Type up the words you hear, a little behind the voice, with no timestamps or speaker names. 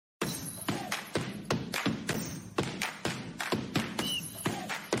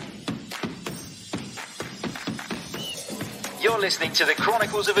You're listening to the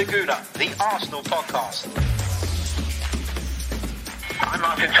Chronicles of Aguna, the Arsenal podcast. I'm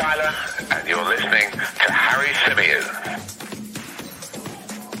Martin Tyler, and you're listening to Harry Symeou.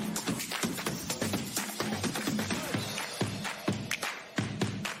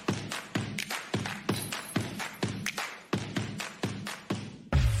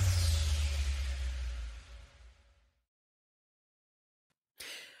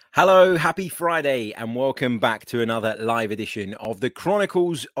 Hello, happy Friday, and welcome back to another live edition of the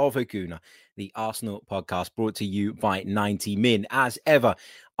Chronicles of Aguna, the Arsenal podcast brought to you by 90 Min. As ever,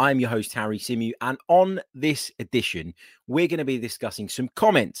 I'm your host, Harry Symeou, and on this edition, we're going to be discussing some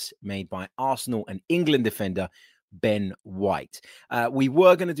comments made by Arsenal and England defender Ben White. We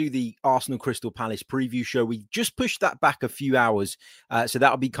were going to do the Arsenal Crystal Palace preview show. We just pushed that back a few hours. So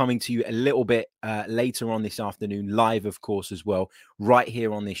that'll be coming to you a little bit later on this afternoon, live, of course, as well, right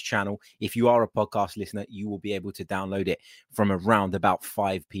here on this channel. If you are a podcast listener, you will be able to download it from around about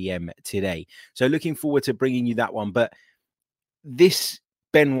 5 p.m. today. So looking forward to bringing you that one. But this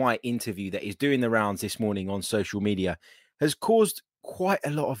Ben White interview that is doing the rounds this morning on social media has caused quite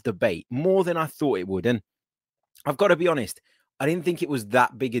a lot of debate, more than I thought it would. And I've got to be honest, I didn't think it was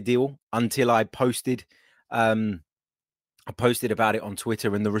that big a deal until I posted about it on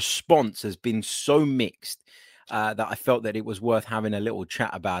Twitter, and the response has been so mixed that I felt that it was worth having a little chat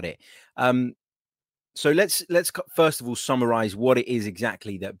about it. So let's first of all summarize what it is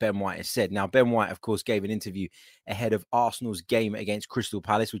exactly that Ben White has said. Now, Ben White, of course, gave an interview ahead of Arsenal's game against Crystal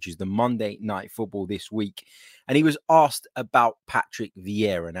Palace, which is the Monday Night Football this week, and he was asked about Patrick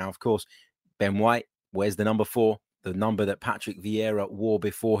Vieira. Now, of course, Ben White wears the number 4, the number that Patrick Vieira wore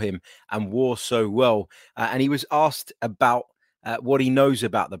before him and wore so well. And he was asked about what he knows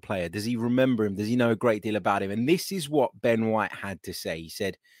about the player. Does he remember him? Does he know a great deal about him? And this is what Ben White had to say. He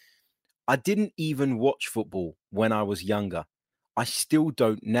said, "I didn't even watch football when I was younger. I still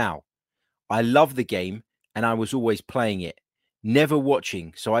don't now. I love the game and I was always playing it, never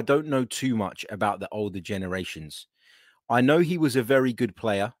watching, so I don't know too much about the older generations. I know he was a very good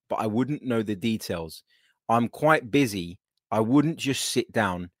player, but I wouldn't know the details. I'm quite busy. I wouldn't just sit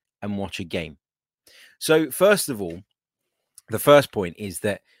down and watch a game." So first of all, the first point is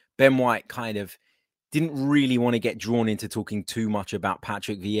that Ben White kind of didn't really want to get drawn into talking too much about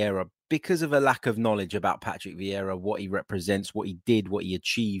Patrick Vieira because of a lack of knowledge about Patrick Vieira, what he represents, what he did, what he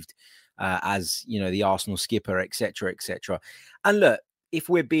achieved as, you know, the Arsenal skipper, etc., etc. And look, if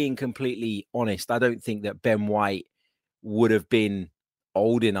we're being completely honest, I don't think that Ben White would have been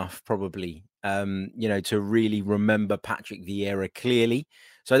old enough probably, you know, to really remember Patrick Vieira clearly.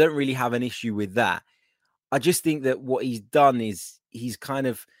 So I don't really have an issue with that. I just think that what he's done is he's kind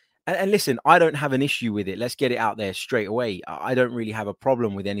of, and listen, I don't have an issue with it. Let's get it out there straight away. I don't really have a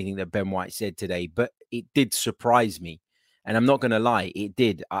problem with anything that Ben White said today, but it did surprise me. And I'm not going to lie, it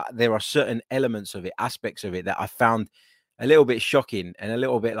did. There are certain elements of it, aspects of it that I found a little bit shocking and a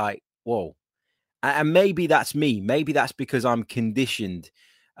little bit like, whoa. And maybe that's me. Maybe that's because I'm conditioned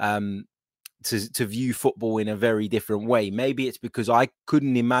to view football in a very different way. Maybe it's because I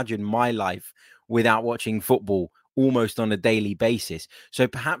couldn't imagine my life without watching football almost on a daily basis. So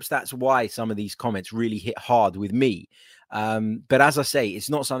perhaps that's why some of these comments really hit hard with me. But as I say, it's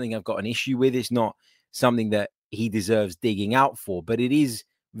not something I've got an issue with. It's not something that he deserves digging out for. But it is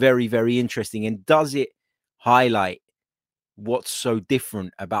very, very interesting. And does it highlight what's so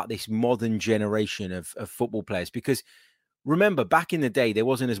different about this modern generation of football players? Because remember, back in the day, there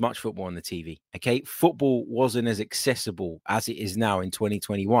wasn't as much football on the TV. Okay. Football wasn't as accessible as it is now in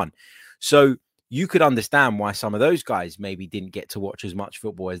 2021. So you could understand why some of those guys maybe didn't get to watch as much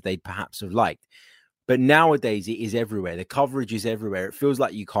football as they'd perhaps have liked. But nowadays it is everywhere. The coverage is everywhere. It feels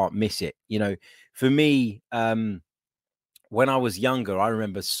like you can't miss it. You know, for me, when I was younger, I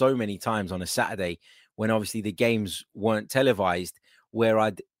remember so many times on a Saturday when obviously the games weren't televised, where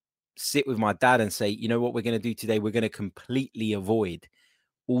I'd sit with my dad and say, you know what we're going to do today? We're going to completely avoid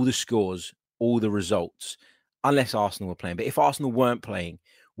all the scores, all the results, unless Arsenal were playing. But if Arsenal weren't playing,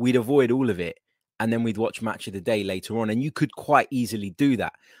 we'd avoid all of it. And then we'd watch Match of the Day later on. And you could quite easily do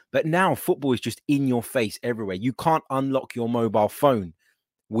that. But now football is just in your face everywhere. You can't unlock your mobile phone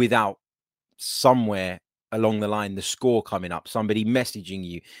without somewhere along the line the score coming up, somebody messaging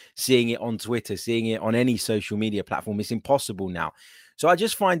you, seeing it on Twitter, seeing it on any social media platform. It's impossible now. So I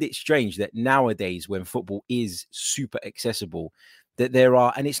just find it strange that nowadays, when football is super accessible, that there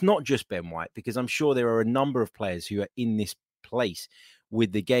are, and it's not just Ben White, because I'm sure there are a number of players who are in this place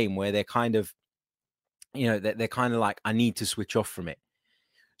with the game where they're kind of, you know, they're kind of like, I need to switch off from it.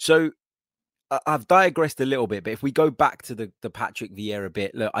 So I've digressed a little bit, but if we go back to the Patrick Vieira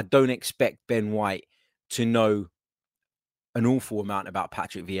bit, look, I don't expect Ben White to know an awful amount about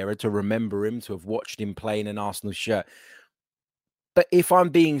Patrick Vieira, to remember him, to have watched him play in an Arsenal shirt. But if I'm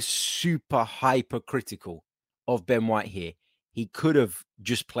being super hypercritical of Ben White here, he could have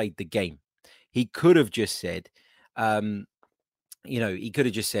just played the game. He could have just said, he could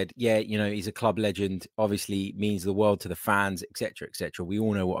have just said, yeah, he's a club legend, obviously means the world to the fans, etc., etc. We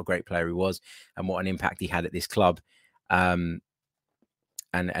all know what a great player he was and what an impact he had at this club. And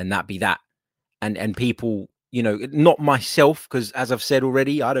that be that. And people, not myself, because as I've said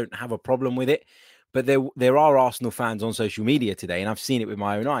already, I don't have a problem with it. But there are Arsenal fans on social media today, and I've seen it with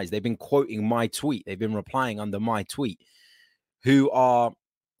my own eyes. They've been quoting my tweet. They've been replying under my tweet, who are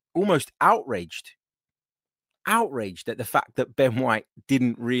almost outraged at the fact that Ben White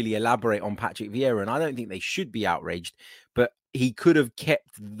didn't really elaborate on Patrick Vieira. And I don't think they should be outraged, but he could have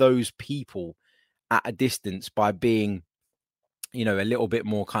kept those people at a distance by being, a little bit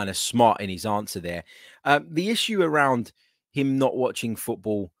more kind of smart in his answer there. The issue around him not watching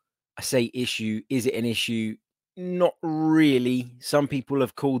football, I say issue, is it an issue? Not really. Some people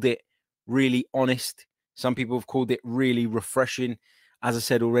have called it really honest. Some people have called it really refreshing. As I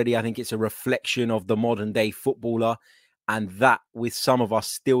said already, I think it's a reflection of the modern day footballer. And that with some of us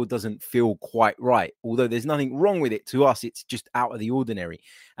still doesn't feel quite right. Although there's nothing wrong with it, to us, it's just out of the ordinary.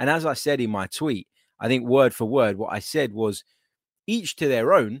 And as I said in my tweet, I think word for word, what I said was each to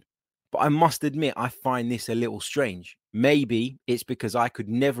their own. But I must admit, I find this a little strange. Maybe it's because I could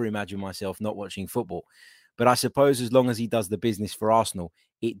never imagine myself not watching football. But I suppose as long as he does the business for Arsenal,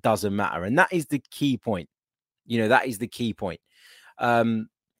 it doesn't matter. And that is the key point. That is the key point.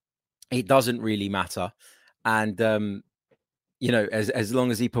 It doesn't really matter. And, as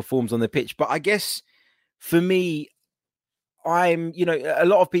long as he performs on the pitch. But I guess for me, a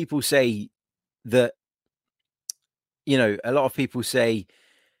lot of people say that,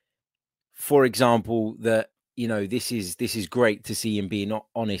 for example, that, this is great to see him being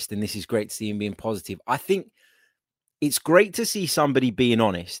honest, and this is great to see him being positive. I think it's great to see somebody being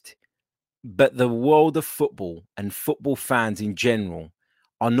honest, but the world of football and football fans in general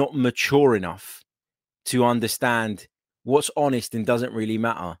are not mature enough to understand what's honest and doesn't really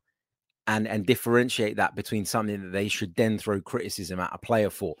matter, and differentiate that between something that they should then throw criticism at a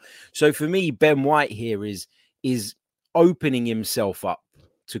player for. So for me, Ben White here is opening himself up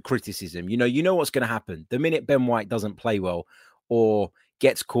to criticism. You know what's going to happen. The minute Ben White doesn't play well or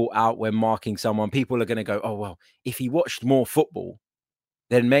gets caught out when marking someone, people are going to go, oh, well, if he watched more football,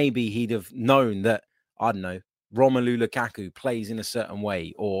 then maybe he'd have known that, I don't know, Romelu Lukaku plays in a certain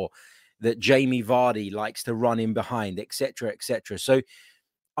way, or that Jamie Vardy likes to run in behind, etc., etc. So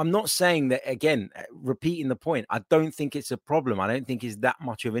I'm not saying that, again, repeating the point, I don't think it's a problem. I don't think it's that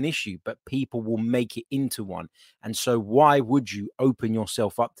much of an issue, but people will make it into one. And so why would you open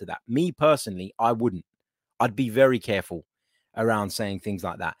yourself up to that? Me personally, I wouldn't. I'd be very careful around saying things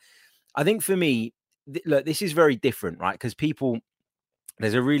like that. I think for me, look, this is very different, right? Because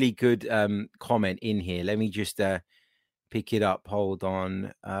there's a really good comment in here. Let me just pick it up. Hold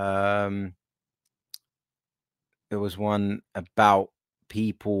on. There was one about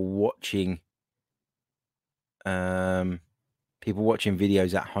people watching videos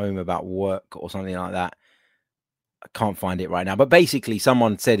at home about work or something like that. I can't find it right now, but basically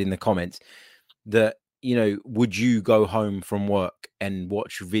someone said in the comments that, would you go home from work and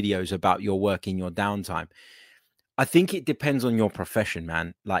watch videos about your work in your downtime? I think it depends on your profession,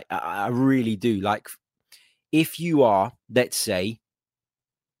 man. Like, I really do. Like, if you are, let's say,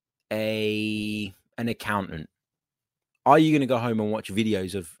 an accountant, are you going to go home and watch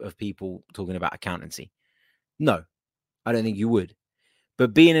videos of people talking about accountancy? No, I don't think you would.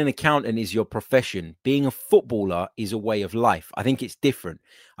 But being an accountant is your profession. Being a footballer is a way of life. I think it's different.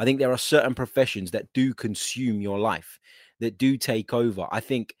 I think there are certain professions that do consume your life, that do take over. I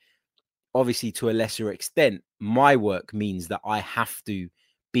think, obviously, to a lesser extent, my work means that I have to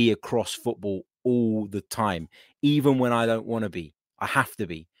be across football all the time, even when I don't want to be. I have to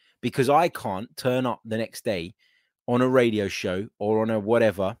be, because I can't turn up the next day on a radio show or on a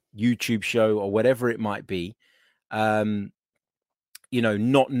whatever YouTube show or whatever it might be, not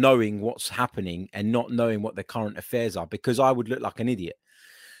knowing what's happening and not knowing what the current affairs are, because I would look like an idiot.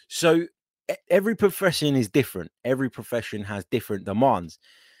 So every profession is different. Every profession has different demands.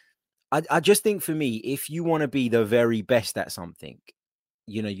 I just think, for me, if you want to be the very best at something,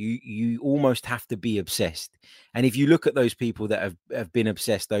 you almost have to be obsessed. And if you look at those people that have been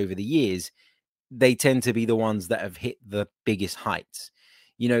obsessed over the years, they tend to be the ones that have hit the biggest heights.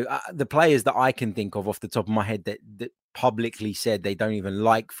 The players that I can think of off the top of my head that publicly said they don't even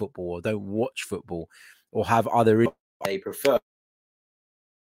like football or don't watch football or have other they prefer.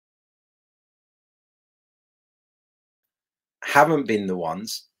 haven't been the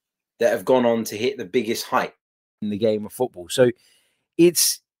ones that have gone on to hit the biggest height in the game of football. So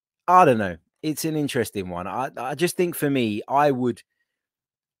it's, I don't know, it's an interesting one. I just think for me, I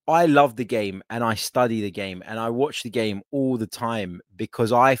love the game and I study the game and I watch the game all the time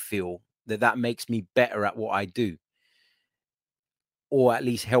because I feel that makes me better at what I do, or at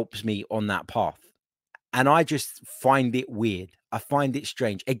least helps me on that path. And I just find it weird. I find it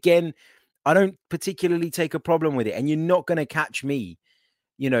strange. Again, I don't particularly take a problem with it. And you're not going to catch me,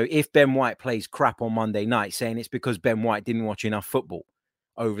 if Ben White plays crap on Monday night, saying it's because Ben White didn't watch enough football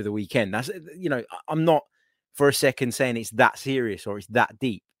over the weekend. That's, I'm not for a second saying it's that serious or it's that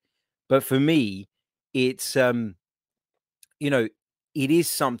deep. But for me, it's, it is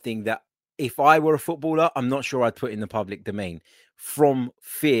something that if I were a footballer, I'm not sure I'd put in the public domain from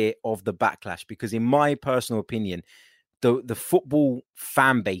fear of the backlash. Because in my personal opinion, the football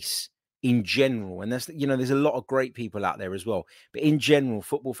fan base in general, and that's, there's a lot of great people out there as well, but in general,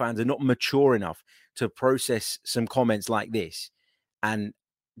 football fans are not mature enough to process some comments like this and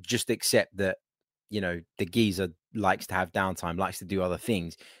just accept that, the geezer likes to have downtime, likes to do other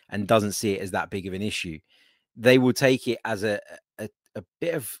things, and doesn't see it as that big of an issue. They will take it as a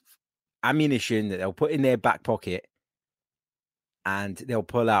bit of ammunition that they'll put in their back pocket and they'll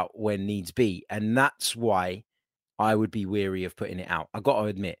pull out when needs be. And that's why I would be weary of putting it out. I got to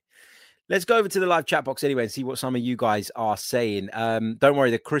admit. Let's go over to the live chat box anyway and see what some of you guys are saying. Don't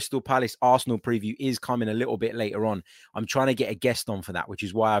worry, the Crystal Palace Arsenal preview is coming a little bit later on. I'm trying to get a guest on for that, which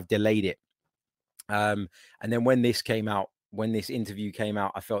is why I've delayed it. And then when this interview came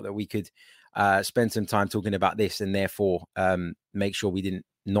out, I felt that we could spend some time talking about this and therefore make sure we didn't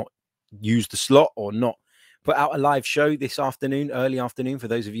not use the slot or not put out a live show this afternoon, early afternoon, for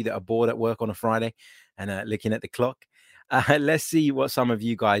those of you that are bored at work on a Friday and looking at the clock. Let's see what some of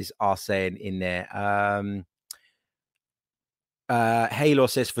you guys are saying in there. Halo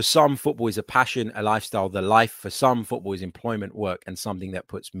says, for some, football is a passion, a lifestyle, the life. For some, football is employment, work, and something that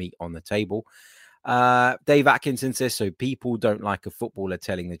puts meat on the table. Dave Atkinson says, so people don't like a footballer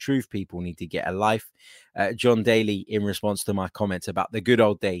telling the truth. People need to get a life. John Daly, in response to my comments about the good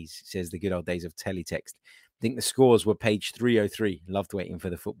old days, says the good old days of teletext. I think the scores were page 303. Loved waiting for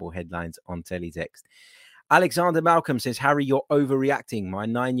the football headlines on teletext. Alexander Malcolm says, Harry, you're overreacting. My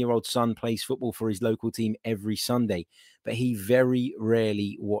 9-year-old son plays football for his local team every Sunday, but he very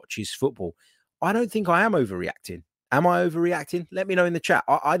rarely watches football. I don't think I am overreacting. Am I overreacting? Let me know in the chat.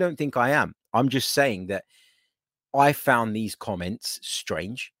 I don't think I am. I'm just saying that I found these comments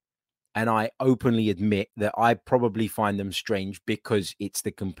strange, and I openly admit that I probably find them strange because it's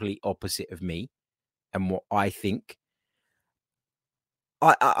the complete opposite of me and what I think.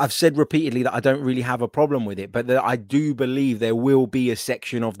 I've said repeatedly that I don't really have a problem with it, but that I do believe there will be a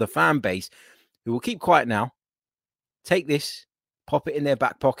section of the fan base who will keep quiet now, take this, pop it in their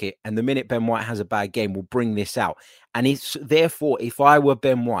back pocket, and the minute Ben White has a bad game, will bring this out. And it's therefore, if I were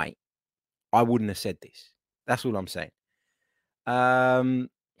Ben White, I wouldn't have said this. That's all I'm saying. I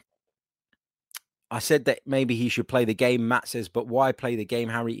said that maybe he should play the game. Matt says, but why play the game,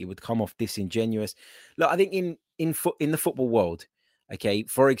 Harry? It would come off disingenuous. Look, I think in the football world, okay,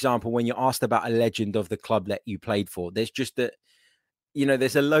 for example, when you're asked about a legend of the club that you played for, there's just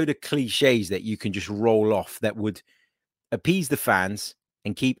there's a load of cliches that you can just roll off that would appease the fans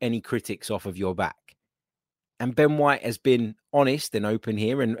and keep any critics off of your back. And Ben White has been honest and open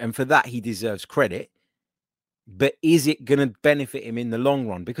here, and for that, he deserves credit. But is it going to benefit him in the long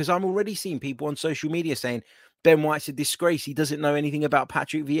run? Because I'm already seeing people on social media saying Ben White's a disgrace. He doesn't know anything about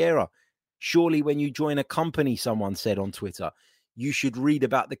Patrick Vieira. Surely when you join a company, someone said on Twitter, you should read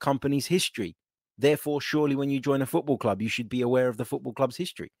about the company's history. Therefore, surely when you join a football club, you should be aware of the football club's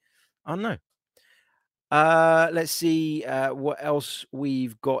history. I don't know. Let's see what else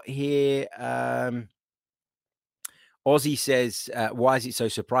we've got here. Ozzy says, why is it so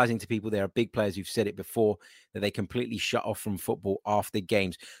surprising to people? There are big players who've said it before that they completely shut off from football after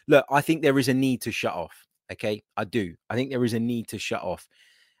games. Look, I think there is a need to shut off. Okay, I do. I think there is a need to shut off.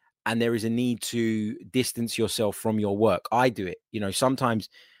 And there is a need to distance yourself from your work. I do it. Sometimes,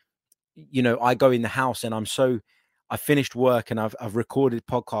 I go in the house and I finished work and I've recorded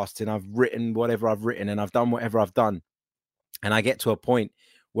podcasts and I've written whatever I've written and I've done whatever I've done. And I get to a point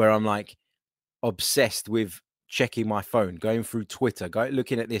where I'm like obsessed with checking my phone, going through Twitter,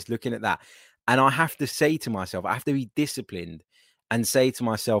 looking at this, looking at that. And I have to say to myself, I have to be disciplined and say to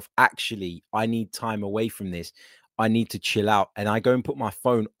myself, actually, I need time away from this. I need to chill out. And I go and put my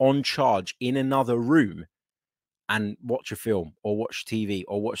phone on charge in another room and watch a film or watch TV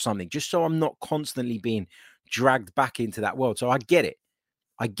or watch something, just so I'm not constantly being dragged back into that world. So I get it.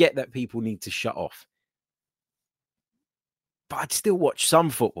 I get that people need to shut off. but I'd still watch some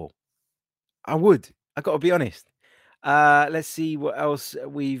football. I would. I got to be honest. Let's see what else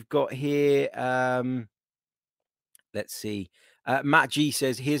we've got here. Let's see. Matt G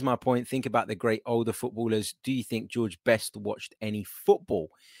says, here's my point. Think about the great older footballers. Do you think George Best watched any football?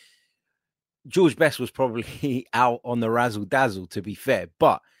 George Best was probably out on the razzle dazzle, to be fair,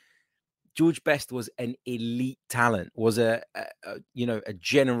 but George Best was an elite talent, was a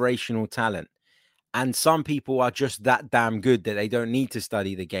generational talent. And some people are just that damn good that they don't need to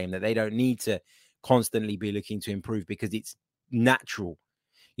study the game, that they don't need to constantly be looking to improve because it's natural.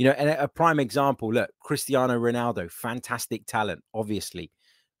 And a prime example, look, Cristiano Ronaldo, fantastic talent, obviously.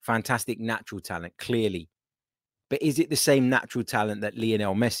 Fantastic natural talent, clearly. But is it the same natural talent that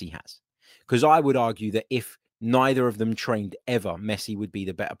Lionel Messi has? Because I would argue that if neither of them trained ever, Messi would be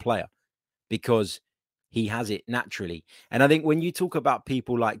the better player because he has it naturally. And I think when you talk about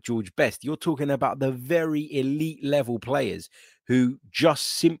people like George Best, you're talking about the very elite level players who just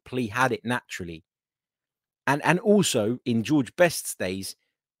simply had it naturally. And also in George Best's days,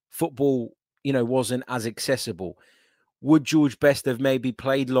 football, wasn't as accessible. Would George Best have maybe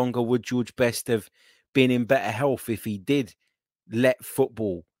played longer? Would George Best have been in better health if he did let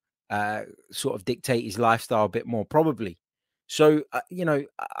football sort of dictate his lifestyle a bit more? Probably. So,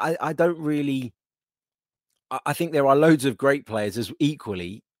 I don't really... I think there are loads of great players as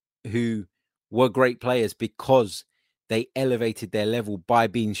equally who were great players because they elevated their level by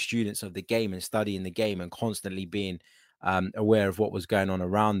being students of the game and studying the game and constantly being aware of what was going on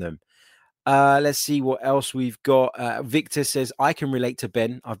around them. Let's see what else we've got. Victor says, I can relate to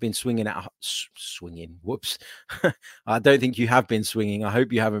Ben. I've been swinging. Whoops. I don't think you have been swinging. I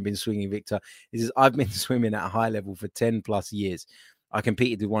hope you haven't been swinging, Victor. He says, I've been swimming at a high level for 10 plus years. I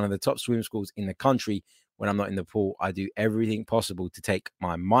competed with one of the top swim schools in the country. When I'm not in the pool, I do everything possible to take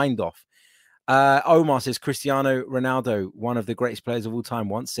my mind off. Omar says, Cristiano Ronaldo, one of the greatest players of all time,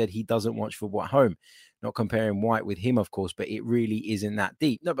 once said he doesn't watch football at home. Not comparing White with him, of course, but it really isn't that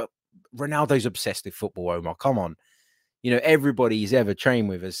deep. No, but Ronaldo's obsessed with football, Omar. Come on. Everybody he's ever trained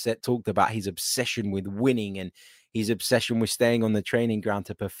with has talked about his obsession with winning and his obsession with staying on the training ground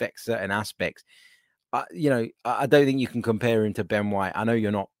to perfect certain aspects. I don't think you can compare him to Ben White. I know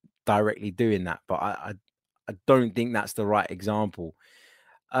you're not directly doing that, but I don't think that's the right example.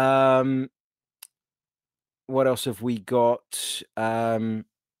 What else have we got?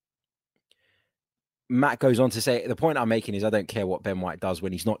 Matt goes on to say, the point I'm making is I don't care what Ben White does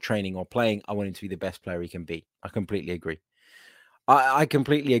when he's not training or playing. I want him to be the best player he can be. I completely agree. I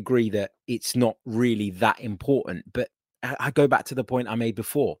completely agree that it's not really that important, but I go back to the point I made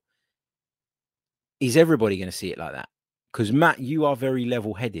before. Is everybody going to see it like that? Because Matt, you are very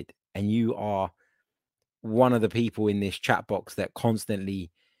level-headed and you are one of the people in this chat box that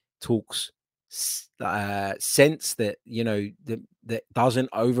constantly talks sense, that that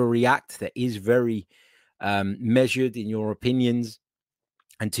doesn't overreact, that is very measured in your opinions,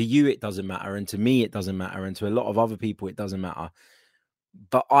 and to you it doesn't matter, and to me it doesn't matter, and to a lot of other people it doesn't matter.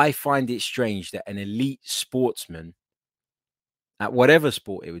 But I find it strange that an elite sportsman at whatever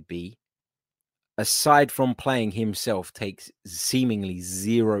sport it would be, aside from playing himself, takes seemingly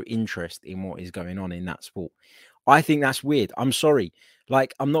zero interest in what is going on in that sport. I think that's weird. I'm sorry.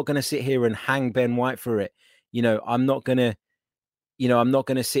 Like, I'm not going to sit here and hang Ben White for it. I'm not going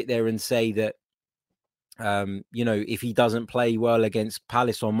to sit there and say that, if he doesn't play well against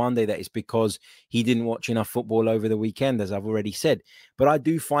Palace on Monday, that it's because he didn't watch enough football over the weekend, as I've already said. But I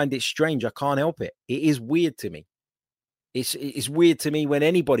do find it strange. I can't help it. It is weird to me. It's weird to me when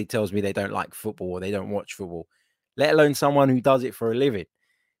anybody tells me they don't like football or they don't watch football, let alone someone who does it for a living.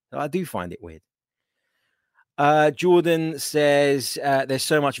 I do find it weird. Jordan says, there's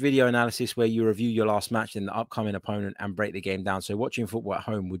so much video analysis where you review your last match and the upcoming opponent and break the game down. So watching football at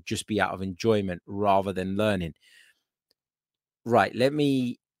home would just be out of enjoyment rather than learning. Right. Let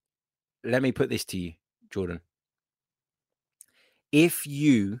me put this to you, Jordan. If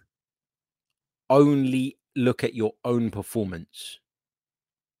you only look at your own performance,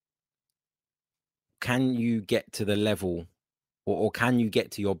 can you get to the level or can you get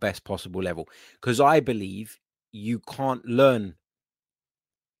to your best possible level? Because I believe you can't learn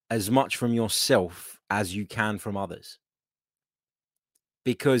as much from yourself as you can from others.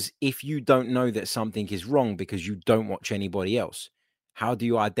 Because if you don't know that something is wrong because you don't watch anybody else, how do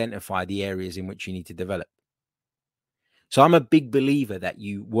you identify the areas in which you need to develop? So I'm a big believer that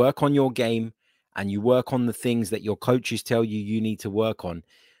you work on your game and you work on the things that your coaches tell you need to work on.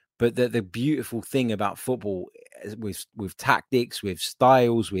 But the beautiful thing about football with tactics, with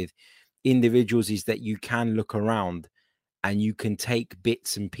styles, with individuals is that you can look around and you can take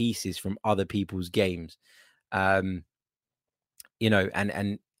bits and pieces from other people's games.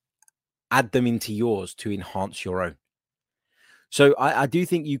 and add them into yours to enhance your own. So I do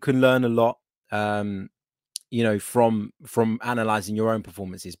think you can learn a lot, from analyzing your own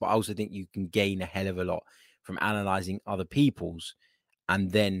performances, but I also think you can gain a hell of a lot from analyzing other people's,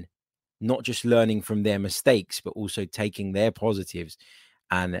 and then not just learning from their mistakes, but also taking their positives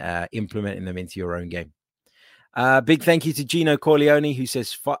and implementing them into your own game. Big thank you to Gino Corleone, who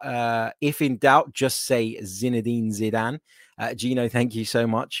says, if in doubt, just say Zinedine Zidane. Gino, thank you so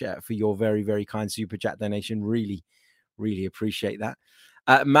much for your very, very kind super chat donation. Really, really appreciate that.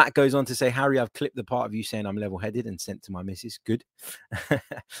 Matt goes on to say, Harry, I've clipped the part of you saying I'm level-headed and sent to my missus. Good.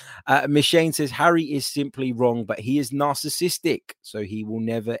 Miss Shane says, Harry is simply wrong, but he is narcissistic, so he will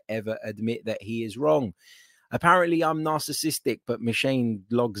never, ever admit that he is wrong. Apparently, I'm narcissistic, but Miss Shane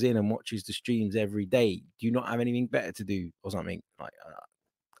logs in and watches the streams every day. Do you not have anything better to do or something?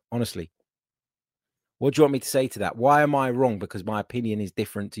 Honestly, what do you want me to say to that? Why am I wrong? Because my opinion is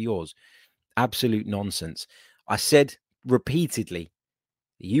different to yours. Absolute nonsense. I said repeatedly,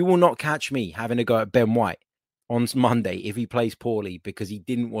 you will not catch me having a go at Ben White on Monday if he plays poorly because he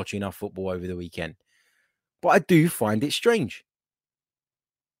didn't watch enough football over the weekend. But I do find it strange.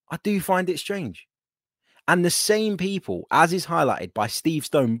 And the same people, as is highlighted by Steve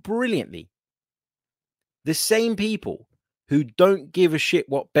Stone brilliantly, the same people who don't give a shit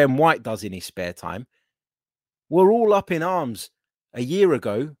what Ben White does in his spare time were all up in arms a year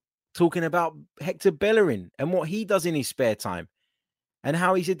ago talking about Hector Bellerin and what he does in his spare time and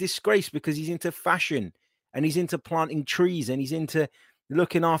how he's a disgrace because he's into fashion and he's into planting trees and he's into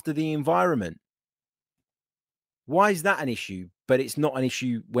looking after the environment. Why is that an issue? But it's not an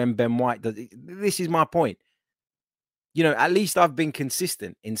issue when Ben White does it. This is my point. At least I've been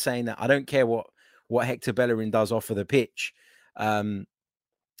consistent in saying that I don't care what Hector Bellerin does off of the pitch. And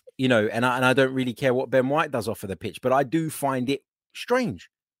I don't really care what Ben White does off of the pitch, but I do find it strange.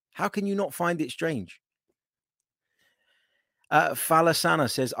 How can you not find it strange? Falasana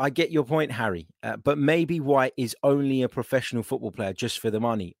says, I get your point, Harry, but maybe White is only a professional football player just for the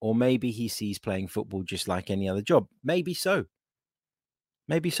money, or maybe he sees playing football just like any other job. Maybe so.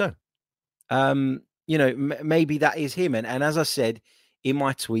 Maybe that is him. And as I said in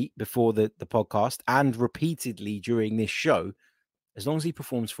my tweet before the podcast and repeatedly during this show, as long as he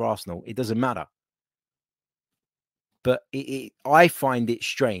performs for Arsenal, it doesn't matter. But I find it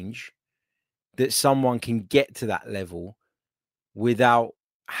strange that someone can get to that level without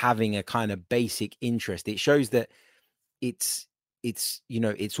having a kind of basic interest. It shows that it's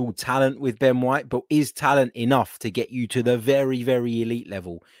all talent with Ben White, but is talent enough to get you to the very, very elite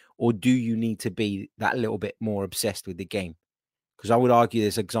level? Or do you need to be that little bit more obsessed with the game? Because I would argue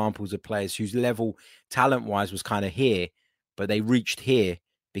there's examples of players whose level talent-wise was kind of here, but they reached here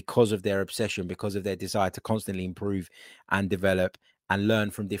because of their obsession, because of their desire to constantly improve and develop and learn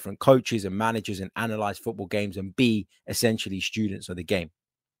from different coaches and managers and analyze football games and be essentially students of the game.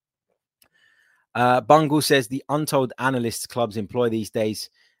 Bungle says the untold analysts clubs employ these days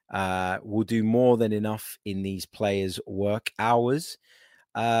will do more than enough in these players' work hours.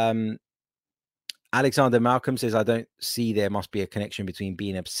 Alexander Malcolm says, I don't see there must be a connection between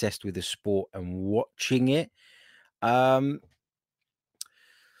being obsessed with the sport and watching it. I'll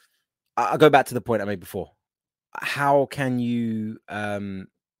go back to the point I made before. How can you, how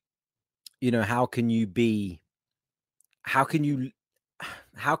can you be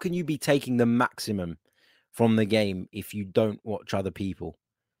taking the maximum from the game if you don't watch other people?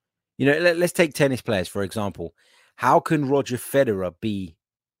 Let's take tennis players, for example. How can Roger Federer be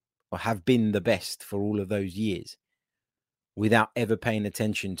or have been the best for all of those years without ever paying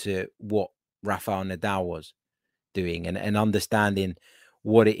attention to what Rafael Nadal was doing and understanding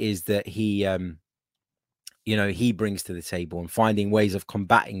what it is that he brings to the table and finding ways of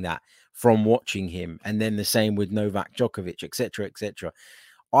combating that from watching him? And then the same with Novak Djokovic, etc., etc.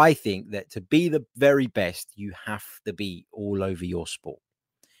 I think that to be the very best, you have to be all over your sport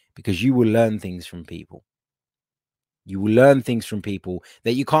because you will learn things from people. You will learn things from people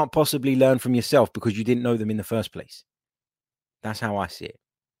that you can't possibly learn from yourself because you didn't know them in the first place. That's how I see it.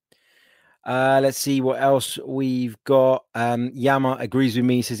 Let's see what else we've got. Yama agrees with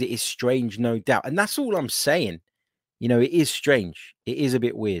me, says it is strange, no doubt. And that's all I'm saying. It is strange. It is a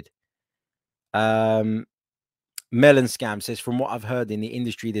bit weird. Melon Scam says, from what I've heard in the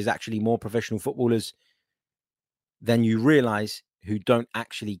industry, there's actually more professional footballers than you realize who don't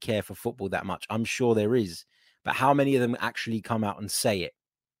actually care for football that much. I'm sure there is. But how many of them actually come out and say it?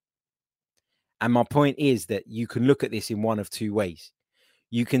 And my point is that you can look at this in one of two ways.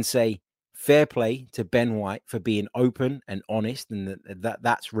 You can say fair play to Ben White for being open and honest, and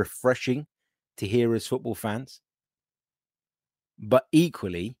that's refreshing to hear as football fans. But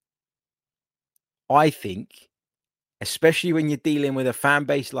equally, I think, especially when you're dealing with a fan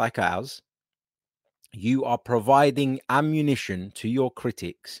base like ours, you are providing ammunition to your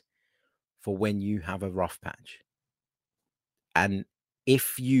critics for when you have a rough patch. And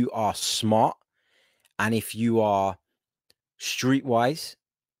if you are smart and if you are streetwise,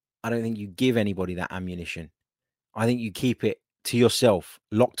 I don't think you give anybody that ammunition. I think you keep it to yourself,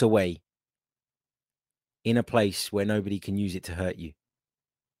 locked away in a place where nobody can use it to hurt you.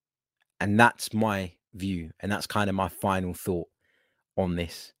 And that's my view. And that's kind of my final thought on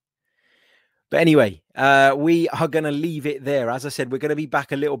this. But anyway, we are going to leave it there. As I said, we're going to be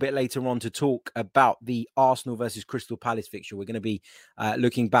back a little bit later on to talk about the Arsenal versus Crystal Palace fixture. We're going to be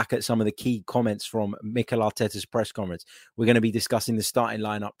looking back at some of the key comments from Mikel Arteta's press conference. We're going to be discussing the starting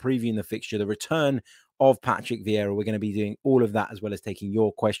lineup, previewing the fixture, the return of Patrick Vieira. We're going to be doing all of that as well as taking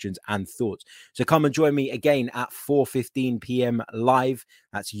your questions and thoughts. So come and join me again at 4:15 p.m. live.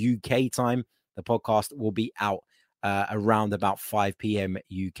 That's UK time. The podcast will be out around about 5 p.m.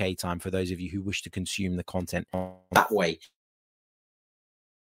 UK time for those of you who wish to consume the content that way.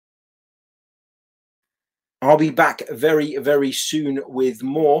 I'll be back very, very soon with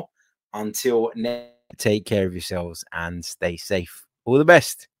more. Until next, take care of yourselves and stay safe. All the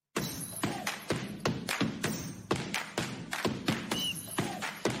best.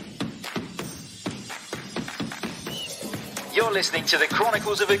 You're listening to the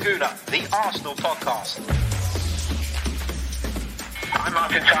Chronicles of Aguna, the Arsenal podcast. I'm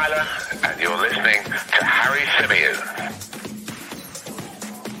Martin Tyler, and you're listening to Harry Symeou.